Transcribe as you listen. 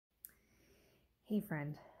Hey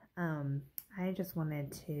friend, um, I just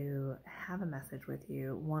wanted to have a message with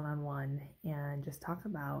you one-on-one and just talk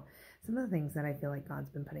about some of the things that I feel like God's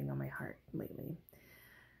been putting on my heart lately.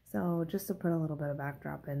 So just to put a little bit of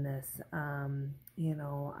backdrop in this, I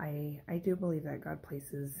do believe that God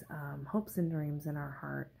places hopes and dreams in our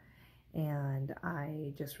heart. And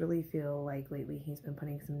I just really feel like lately he's been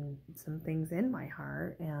putting some things in my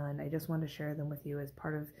heart, and I just want to share them with you as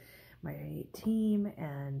part of my team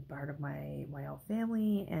and part of my whole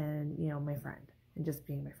family, and my friend, and just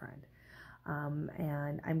being my friend.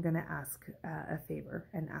 And I'm gonna ask a favor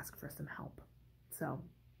and ask for some help. So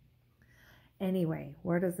anyway,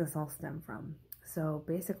 where does this all stem from? So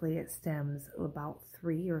basically, it stems about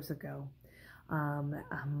 3 years ago.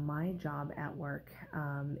 My job at work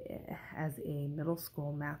as a middle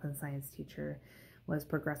school math and science teacher was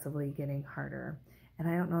progressively getting harder. And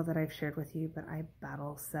I don't know that I've shared with you, but I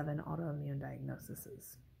battle 7 autoimmune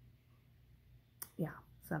diagnoses. Yeah,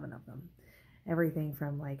 7 of them. Everything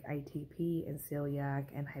from like ITP and celiac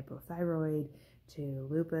and hypothyroid to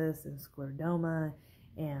lupus and scleroderma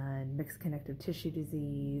and mixed connective tissue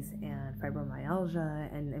disease and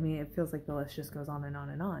fibromyalgia. And I mean, it feels like the list just goes on and on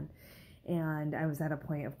and on. And I was at a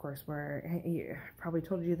point, of course, where I probably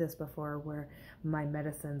told you this before, where my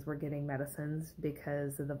medicines were getting medicines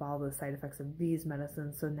because of all the side effects of these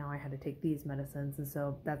medicines. So now I had to take these medicines. And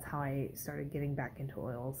so that's how I started getting back into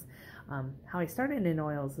oils. How I started in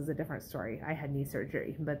oils is a different story. I had knee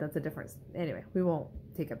surgery, but that's a different, anyway, we won't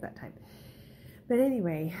take up that time. But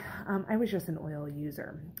anyway, I was just an oil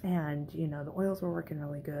user, and the oils were working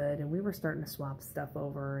really good, and we were starting to swap stuff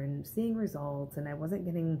over and seeing results, and I wasn't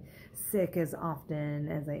getting sick as often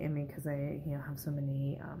as I am, because I have so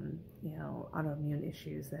many autoimmune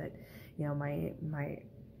issues that my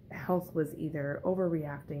health was either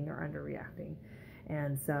overreacting or underreacting.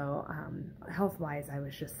 And so health-wise, I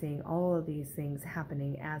was just seeing all of these things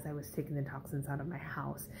happening as I was taking the toxins out of my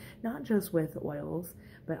house, not just with oils,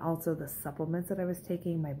 but also the supplements that I was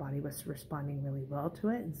taking. My body was responding really well to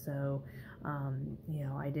it. And so,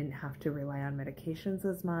 I didn't have to rely on medications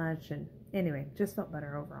as much. And anyway, just felt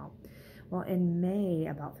better overall. Well, in May,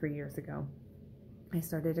 about 3 years ago, I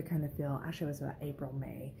started to kind of feel, actually it was about April,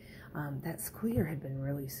 May, that school year had been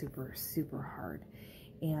really super, super hard.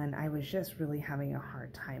 And I was just really having a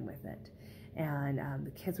hard time with it. And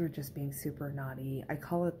the kids were just being super naughty. I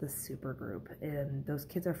call it the super group. And those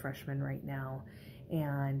kids are freshmen right now,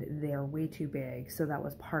 and they're way too big. So that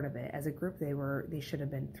was part of it. As a group, they should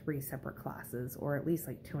have been 3 separate classes, or at least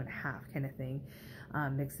like 2.5 kind of thing,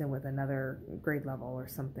 mixed in with another grade level or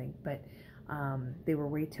something. But they were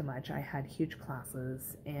way too much. I had huge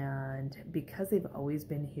classes, and because they've always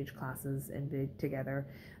been huge classes and big together,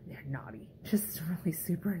 they're naughty, just really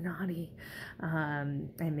super naughty.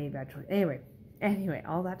 And maybe actually, anyway,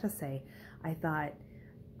 all that to say, I thought,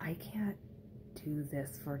 I can't do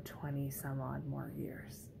this for 20 some odd more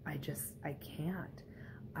years. I can't.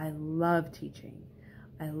 I love teaching.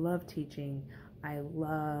 I love teaching. I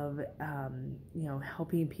love,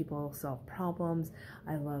 helping people solve problems.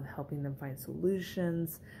 I love helping them find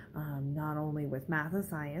solutions, not only with math and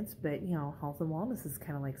science, but, health and wellness is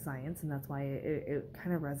kind of like science, and that's why it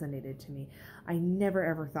kind of resonated to me. I never,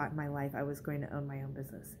 ever thought in my life I was going to own my own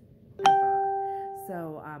business, ever.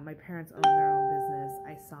 So my parents owned their own business.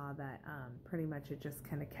 I saw that pretty much it just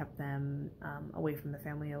kind of kept them away from the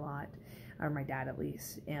family a lot, or my dad at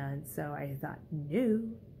least. And so I thought, no,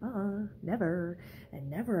 never, and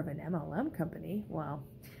never of an MLM company. Well,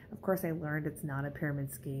 of course I learned it's not a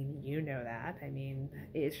pyramid scheme. You know that. I mean,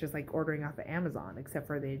 it's just like ordering off of Amazon, except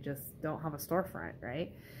for they just don't have a storefront,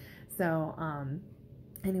 right? So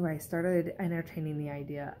anyway, I started entertaining the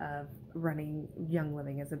idea of running Young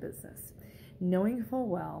Living as a business, knowing full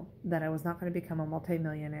well that I was not going to become a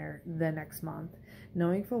multimillionaire the next month,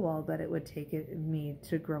 knowing full well that it would take me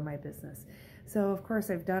to grow my business. So of course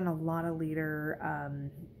I've done a lot of leader,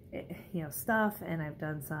 stuff, and I've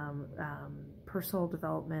done some personal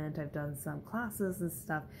development. I've done some classes and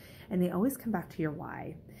stuff, and they always come back to your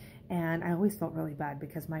why. And I always felt really bad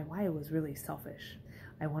because my why was really selfish.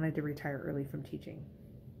 I wanted to retire early from teaching.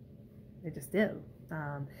 I just did.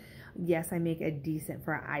 Yes, I make a decent,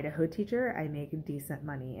 for an Idaho teacher, I make decent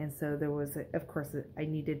money. And so there was, of course, I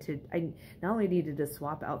not only needed to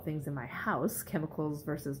swap out things in my house, chemicals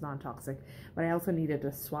versus non-toxic, but I also needed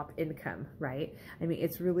to swap income, right? I mean,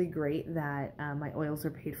 it's really great that my oils are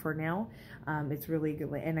paid for now. It's really good.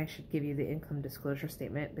 And I should give you the income disclosure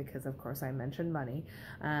statement because, of course, I mentioned money.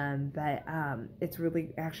 But it's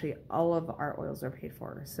really, actually, all of our oils are paid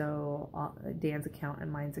for. So Dan's account and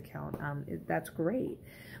mine's account, that's great.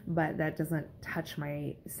 But that doesn't touch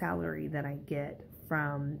my salary that I get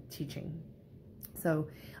from teaching. So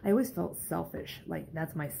I always felt selfish, like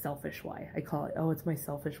that's my selfish why. I call it, oh, it's my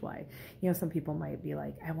selfish why. You know, some people might be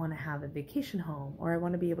like, I want to have a vacation home, or I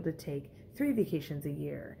want to be able to take 3 vacations a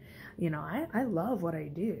year. You know, I love what I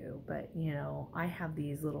do, but you know, I have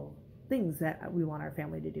these little things that we want our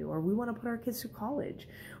family to do, or we want to put our kids through college,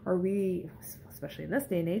 or we, especially in this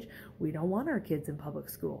day and age, we don't want our kids in public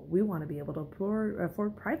school. We want to be able to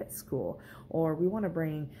afford private school, or we want to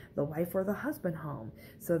bring the wife or the husband home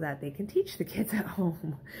so that they can teach the kids at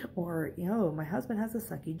home, or, you know, my husband has a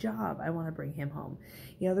sucky job, I want to bring him home.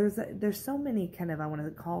 You know, there's so many kind of, I want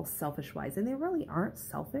to call selfish whys, and they really aren't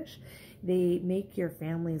selfish. They make your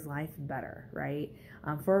family's life better, right?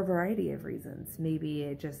 For a variety of reasons. Maybe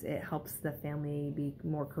it helps the family be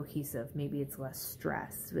more cohesive. Maybe it's less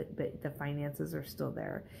stress, but the finances are still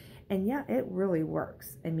there. And yeah, it really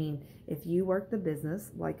works. I mean, if you work the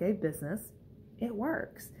business like a business, it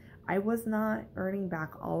works. I was not earning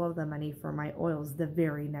back all of the money for my oils the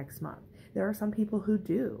very next month. There are some people who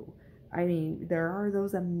do. I mean, there are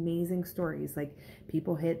those amazing stories, like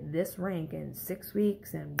people hit this rank in 6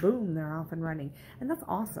 weeks and boom, they're off and running. And that's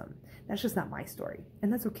awesome. That's just not my story.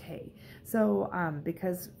 And that's okay. So,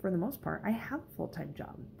 because for the most part, I have a full-time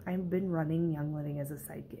job. I've been running Young Living as a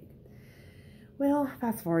side gig. Well,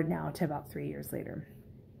 fast forward now to about 3 years later.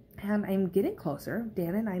 And I'm getting closer.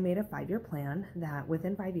 Dan and I made a 5-year plan that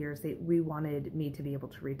within 5 years, we wanted me to be able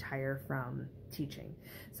to retire from teaching.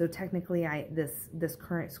 So technically, this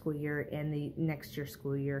current school year and the next year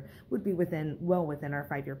school year would be well within our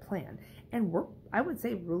 5-year plan. And we're, I would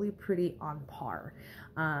say, really pretty on par.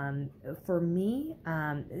 For me,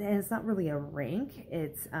 and it's not really a rank.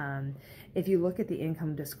 It's, if you look at the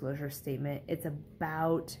income disclosure statement, it's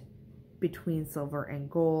about between silver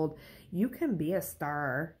and gold. You can be a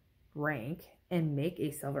star rank and make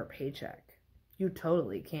a silver paycheck. You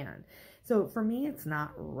totally can. So for me, it's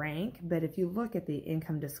not rank, but if you look at the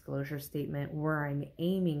income disclosure statement where I'm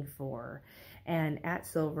aiming for, and at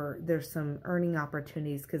silver, there's some earning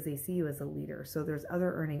opportunities because they see you as a leader. So there's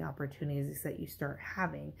other earning opportunities that you start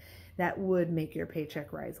having that would make your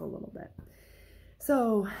paycheck rise a little bit.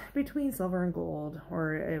 So between silver and gold,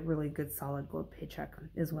 or a really good solid gold paycheck,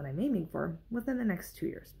 is what I'm aiming for within the next 2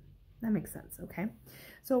 years. That makes sense, okay?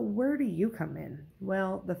 So where do you come in?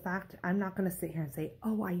 Well, the fact, I'm not going to sit here and say,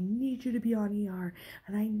 oh, I need you to be on ER,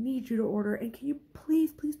 and I need you to order, and can you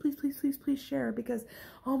please, please, please, please, please, please share, because,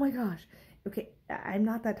 oh my gosh. Okay, I'm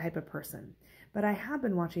not that type of person. But I have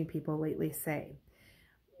been watching people lately say,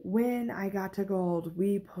 when I got to gold,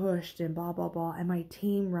 we pushed and blah, blah, blah, and my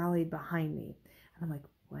team rallied behind me. And I'm like,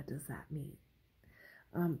 what does that mean?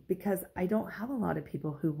 Because I don't have a lot of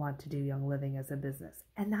people who want to do Young Living as a business,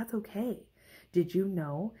 and that's okay. Did you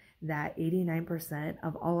know that 89%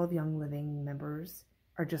 of all of Young Living members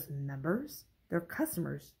are just members? They're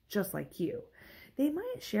customers just like you. They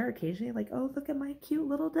might share occasionally like, oh, look at my cute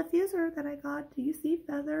little diffuser that I got. Do you see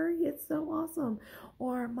Feather? It's so awesome.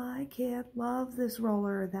 Or my kid loves this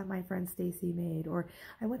roller that my friend Stacy made. Or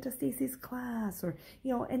I went to Stacy's class. Or,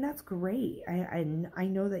 you know, and that's great. I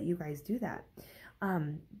know that you guys do that.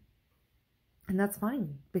 And that's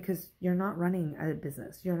fine because you're not running a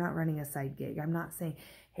business. You're not running a side gig. I'm not saying,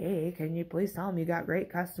 hey, can you please tell them you got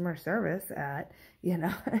great customer service at, you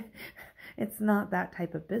know, it's not that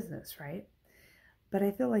type of business, right? But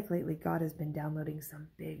I feel like lately God has been downloading some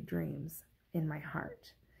big dreams in my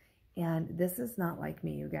heart. And this is not like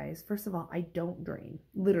me, you guys. First of all, I don't dream.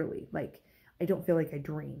 Literally, like, I don't feel like I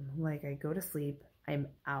dream. Like, I go to sleep, I'm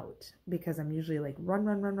out. Because I'm usually like run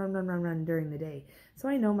during the day. So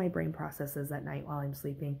I know my brain processes at night while I'm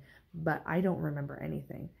sleeping. But I don't remember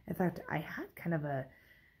anything. In fact, I had kind of a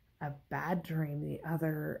bad dream the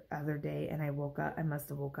other day. And I woke up. I must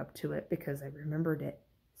have woke up to it because I remembered it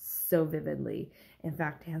so vividly. In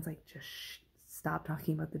fact, Dan's like, just stop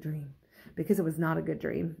talking about the dream because it was not a good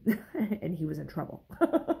dream and he was in trouble.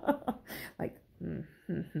 Like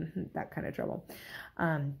that kind of trouble.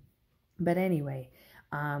 But anyway,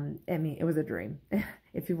 I mean, it was a dream.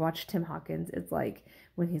 If you watch Tim Hawkins, it's like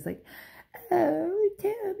when he's like, oh,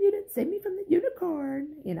 Tim, you didn't save me from the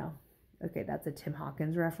unicorn, you know. Okay, that's a Tim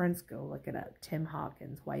Hawkins reference. Go look it up. Tim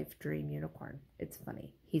Hawkins, wife, dream, unicorn. It's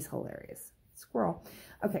funny. He's hilarious. Squirrel.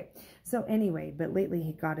 Okay, so anyway, but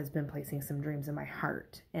lately God has been placing some dreams in my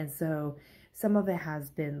heart. And so some of it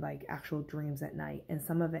has been like actual dreams at night, and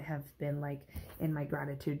some of it have been like in my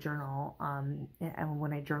gratitude journal. And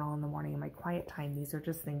when I journal in the morning in my quiet time, these are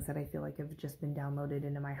just things that I feel like have just been downloaded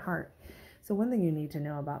into my heart. So one thing you need to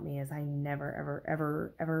know about me is I never,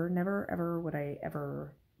 ever would I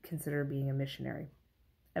ever consider being a missionary.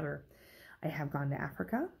 Ever. I have gone to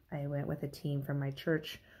Africa. I went with a team from my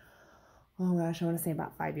church. oh gosh, I want to say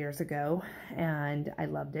about 5 years ago, and I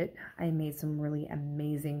loved it. I made some really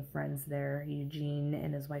amazing friends there. Eugene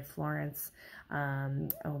and his wife Florence.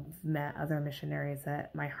 I've met other missionaries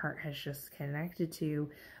that my heart has just connected to.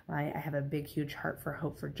 I have a big, huge heart for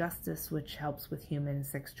Hope for Justice, which helps with human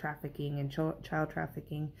sex trafficking and child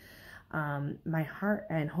trafficking. My heart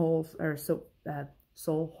and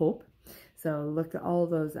Soul Hope. So look all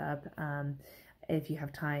those up if you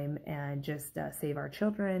have time, and just Save Our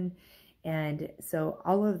Children. And so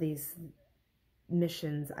all of these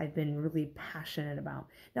missions I've been really passionate about.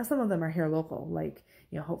 Now, some of them are here local, like,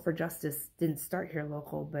 Hope for Justice didn't start here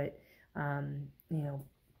local, but,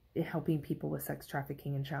 helping people with sex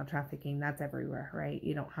trafficking and child trafficking, that's everywhere, right?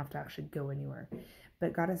 You don't have to actually go anywhere.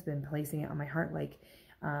 But God has been placing it on my heart, like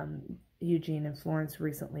Eugene and Florence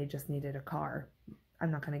recently just needed a car.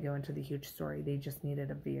 I'm not going to go into the huge story. They just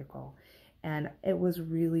needed a vehicle. And it was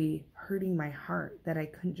really hurting my heart that I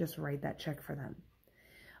couldn't just write that check for them.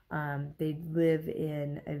 They live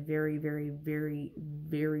in a very, very, very,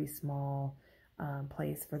 very small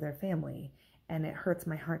place for their family. And it hurts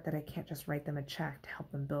my heart that I can't just write them a check to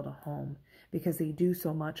help them build a home, because they do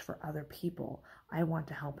so much for other people. I want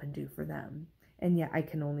to help and do for them. And yet I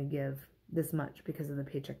can only give this much because of the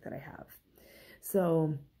paycheck that I have.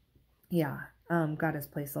 So yeah, God has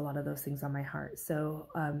placed a lot of those things on my heart. So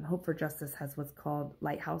Hope for Justice has what's called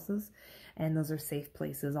lighthouses, and those are safe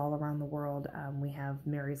places all around the world. We have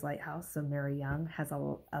Mary's Lighthouse. So Mary Young has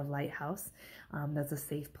a lighthouse that's a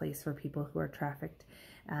safe place for people who are trafficked,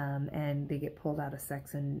 and they get pulled out of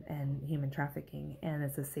sex and human trafficking. And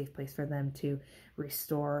it's a safe place for them to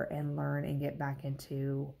restore and learn and get back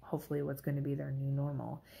into hopefully what's going to be their new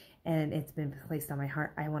normal. And it's been placed on my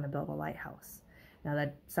heart. I want to build a lighthouse. Now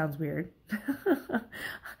that sounds weird.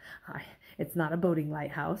 It's not a boating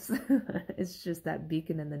lighthouse. It's just that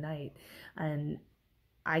beacon in the night. And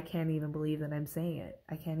I can't even believe that I'm saying it.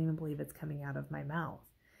 I can't even believe it's coming out of my mouth.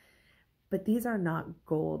 But these are not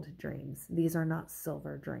gold dreams. These are not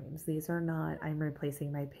silver dreams. These are not, I'm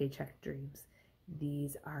replacing my paycheck dreams.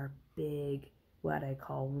 These are big, what I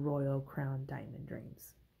call Royal Crown Diamond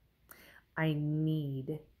dreams. I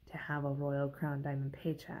need to have a Royal Crown Diamond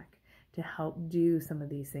paycheck to help do some of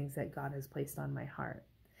these things that God has placed on my heart.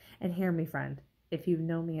 And hear me, friend, if you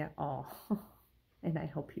know me at all, and I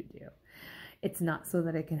hope you do, it's not so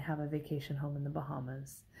that I can have a vacation home in the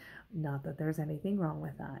Bahamas. Not that there's anything wrong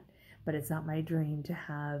with that, but it's not my dream to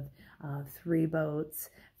have 3 boats,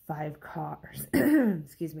 5 cars,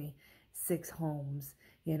 excuse me, 6 homes,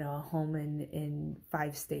 a home in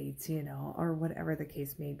 5 states, or whatever the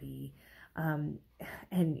case may be.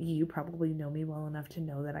 And you probably know me well enough to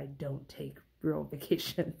know that I don't take real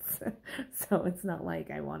vacations. So it's not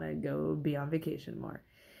like I want to go be on vacation more.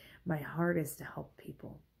 My heart is to help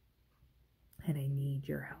people. And I need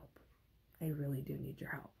your help. I really do need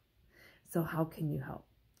your help. So how can you help?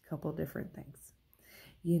 A couple different things.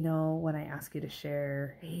 When I ask you to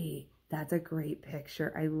share, hey, that's a great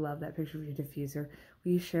picture. I love that picture of your diffuser.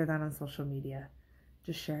 Will you share that on social media?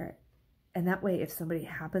 Just share it. And that way, if somebody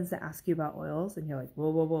happens to ask you about oils and you're like,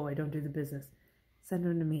 whoa, whoa, whoa, I don't do the business, send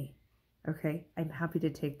them to me. Okay? I'm happy to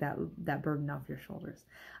take that burden off your shoulders.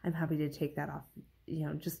 I'm happy to take that off.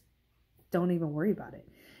 Just don't even worry about it.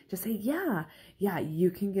 Just say, yeah,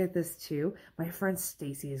 you can get this too. My friend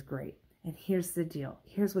Stacy is great. And here's the deal.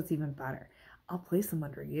 Here's what's even better. I'll place them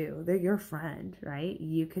under you. They're your friend, right?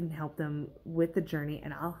 You can help them with the journey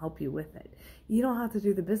and I'll help you with it. You don't have to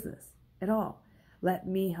do the business at all. Let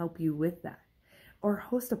me help you with that. Or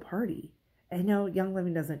host a party. I know Young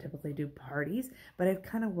Living doesn't typically do parties, but I've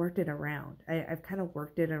kind of worked it around. I've kind of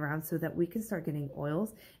worked it around so that we can start getting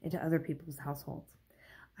oils into other people's households.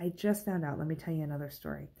 I just found out, let me tell you another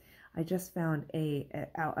story. I just found a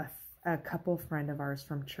couple friend of ours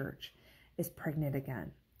from church is pregnant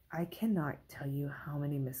again. I cannot tell you how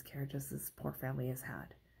many miscarriages this poor family has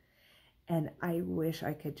had. And I wish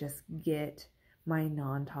I could just get my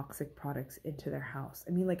non-toxic products into their house.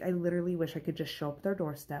 I mean, I literally wish I could just show up at their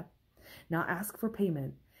doorstep, not ask for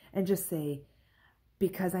payment, and just say,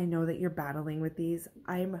 because I know that you're battling with these,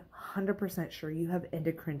 I'm 100% sure you have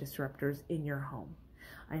endocrine disruptors in your home.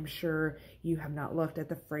 I'm sure you have not looked at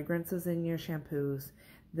the fragrances in your shampoos,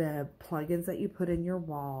 the plugins that you put in your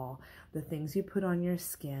wall, the things you put on your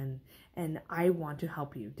skin, and I want to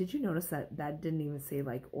help you. Did you notice that didn't even say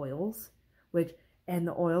oils, and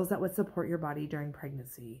the oils that would support your body during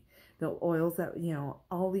pregnancy, the oils that,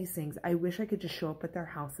 all these things. I wish I could just show up at their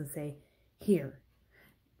house and say, here,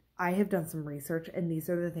 I have done some research and these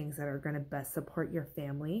are the things that are going to best support your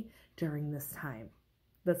family during this time.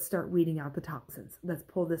 Let's start weeding out the toxins. Let's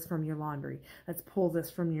pull this from your laundry. Let's pull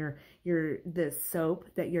this from the soap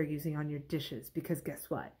that you're using on your dishes, because guess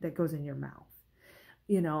what? That goes in your mouth.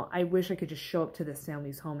 You know, I wish I could just show up to this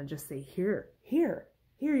family's home and just say, here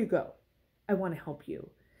you go. I want to help you,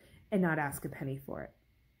 and not ask a penny for it.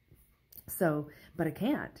 So, but I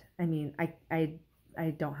can't. I mean,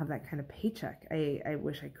 I don't have that kind of paycheck. I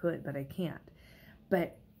wish I could, but I can't.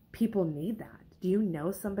 But people need that. Do you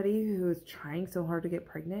know somebody who's trying so hard to get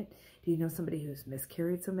pregnant? Do you know somebody who's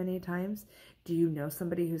miscarried so many times? Do you know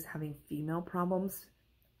somebody who's having female problems?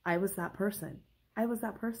 I was that person. I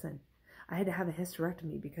had to have a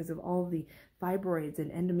hysterectomy because of all the fibroids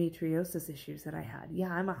and endometriosis issues that I had. Yeah,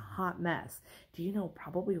 I'm a hot mess. Do you know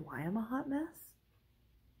probably why I'm a hot mess?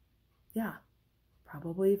 Yeah,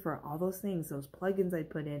 probably for all those things, those plugins I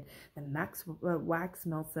put in, the wax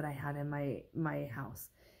melts that I had in my house.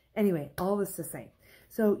 Anyway, all this to say,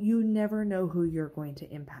 so you never know who you're going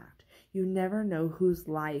to impact. You never know whose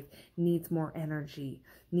life needs more energy,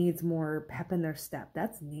 needs more pep in their step.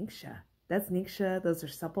 That's Ningxia. Those are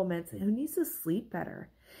supplements. Who needs to sleep better?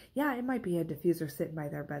 Yeah, it might be a diffuser sitting by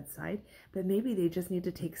their bedside, but maybe they just need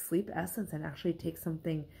to take sleep essence and actually take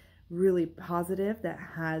something really positive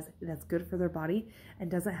that's good for their body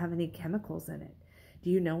and doesn't have any chemicals in it. Do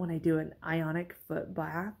you know when I do an ionic foot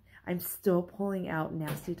bath, I'm still pulling out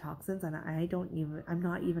nasty toxins, and I'm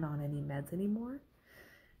not even on any meds anymore?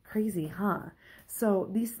 Crazy, huh? So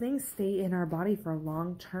these things stay in our body for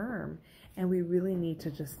long term, and we really need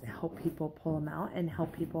to just help people pull them out and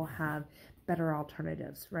help people have better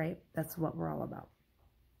alternatives, right? That's what we're all about.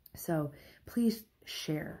 So please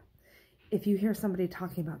share. If you hear somebody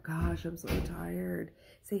talking about, gosh, I'm so tired,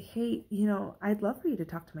 say, hey, you know, I'd love for you to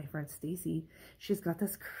talk to my friend Stacy. She's got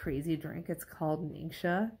this crazy drink. It's called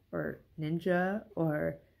Ningxia or Ninja,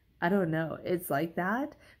 or I don't know. It's like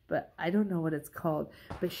that, but I don't know what it's called.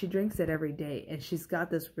 But she drinks it every day, and she's got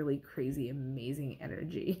this really crazy, amazing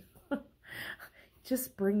energy.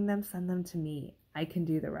 Just bring them, send them to me. I can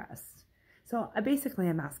do the rest. So basically,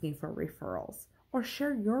 I'm asking for referrals, or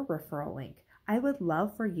share your referral link. I would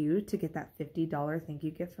love for you to get that $50 thank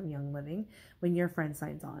you gift from Young Living when your friend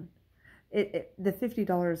signs on. The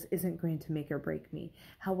 $50 isn't going to make or break me.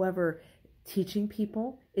 However, teaching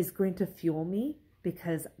people is going to fuel me,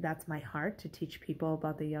 because that's my heart, to teach people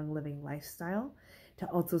about the Young Living lifestyle, to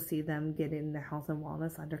also see them get in their health and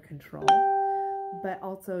wellness under control, but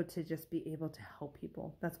also to just be able to help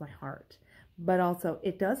people. That's my heart. But also,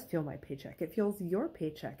 it does fuel my paycheck. It fuels your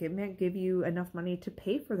paycheck. It might give you enough money to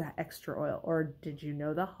pay for that extra oil. Or did you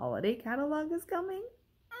know the holiday catalog is coming?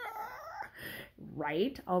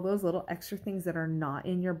 Right? All those little extra things that are not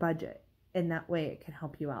in your budget. And that way it can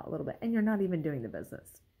help you out a little bit. And you're not even doing the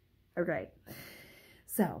business. Okay.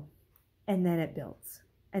 So, and then it builds.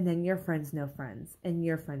 And then your friends know friends. And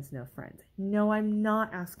your friends know friends. No, I'm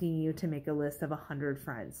not asking you to make a list of 100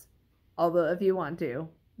 friends. Although if you want to,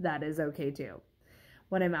 that is okay too.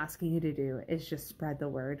 What I'm asking you to do is just spread the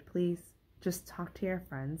word, please. Just talk to your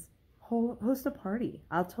friends. Host a party.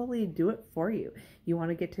 I'll totally do it for you. You want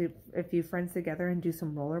to get to a few friends together and do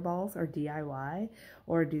some rollerballs or DIY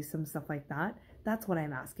or do some stuff like that? That's what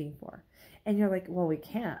I'm asking for. And you're like, well, we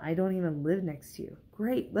can't. I don't even live next to you.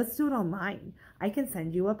 Great. Let's do it online. I can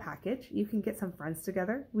send you a package. You can get some friends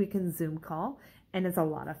together. We can Zoom call. And it's a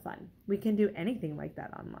lot of fun. We can do anything like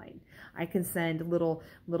that online. I can send little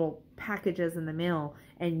packages in the mail,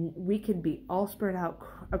 and we can be all spread out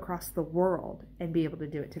across the world and be able to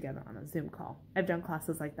do it together on a Zoom call. I've done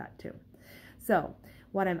classes like that too. So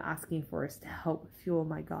what I'm asking for is to help fuel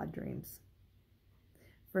my God dreams.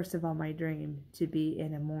 First of all, my dream to be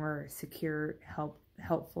in a more secure,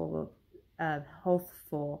 healthful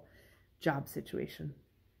job situation.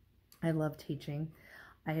 I love teaching.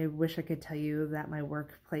 I wish I could tell you that my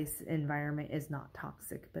workplace environment is not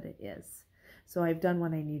toxic, but it is. So I've done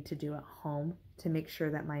what I need to do at home to make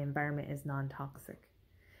sure that my environment is non-toxic.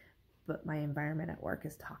 But my environment at work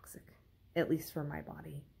is toxic, at least for my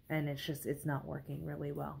body. And it's not working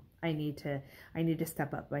really well. I need to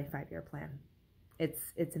step up my 5-year plan.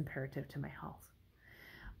 It's imperative to my health.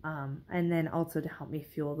 And then also to help me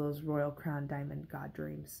fuel those Royal Crown Diamond God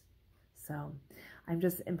dreams. So I'm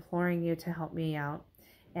just imploring you to help me out.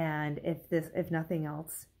 And if nothing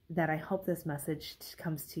else, that I hope this message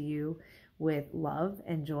comes to you with love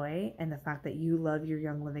and joy, and the fact that you love your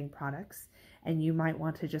Young Living products, and you might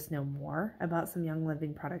want to just know more about some Young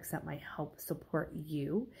Living products that might help support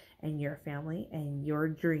you and your family and your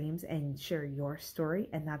dreams and share your story,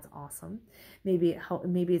 and that's awesome. Maybe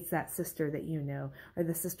it's that sister that you know, or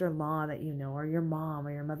the sister-in-law that you know, or your mom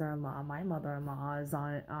or your mother-in-law. My mother-in-law is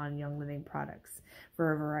on Young Living products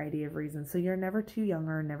for a variety of reasons. So you're never too young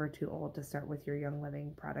or never too old to start with your Young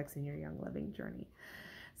Living products and your Young Living journey.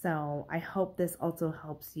 So I hope this also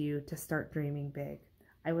helps you to start dreaming big.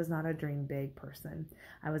 I was not a dream big person.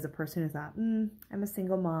 I was a person who thought, I'm a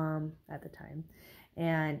single mom at the time,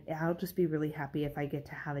 and I'll just be really happy if I get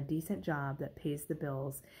to have a decent job that pays the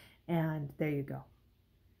bills, and there you go.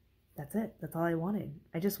 That's it. That's all I wanted.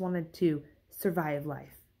 I just wanted to survive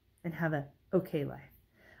life and have an okay life.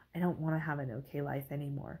 I don't want to have an okay life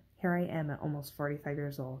anymore. Here I am at almost 45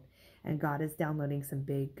 years old, and God is downloading some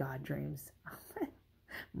big God dreams.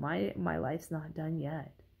 My life's not done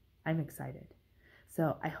yet. I'm excited.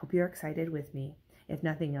 So I hope you're excited with me, if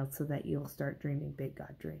nothing else, so that you'll start dreaming big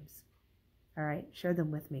God dreams. All right, share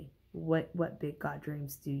them with me. What big God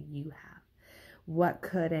dreams do you have? What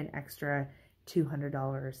could an extra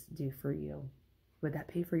 $200 do for you? Would that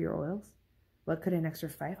pay for your oils? What could an extra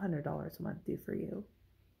 $500 a month do for you?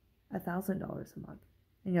 $1,000 a month.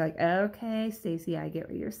 And you're like, okay, Stacy, I get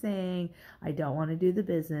what you're saying. I don't want to do the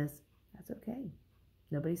business. That's okay.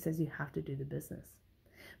 Nobody says you have to do the business.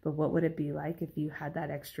 But what would it be like if you had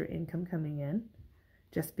that extra income coming in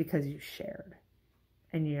just because you shared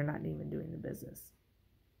and you're not even doing the business?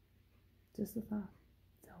 Just a thought.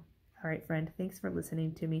 So, all right, friend, thanks for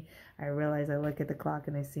listening to me. I realize I look at the clock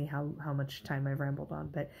and I see how much time I've rambled on,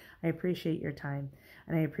 but I appreciate your time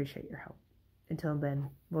and I appreciate your help. Until then,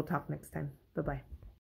 we'll talk next time. Bye-bye.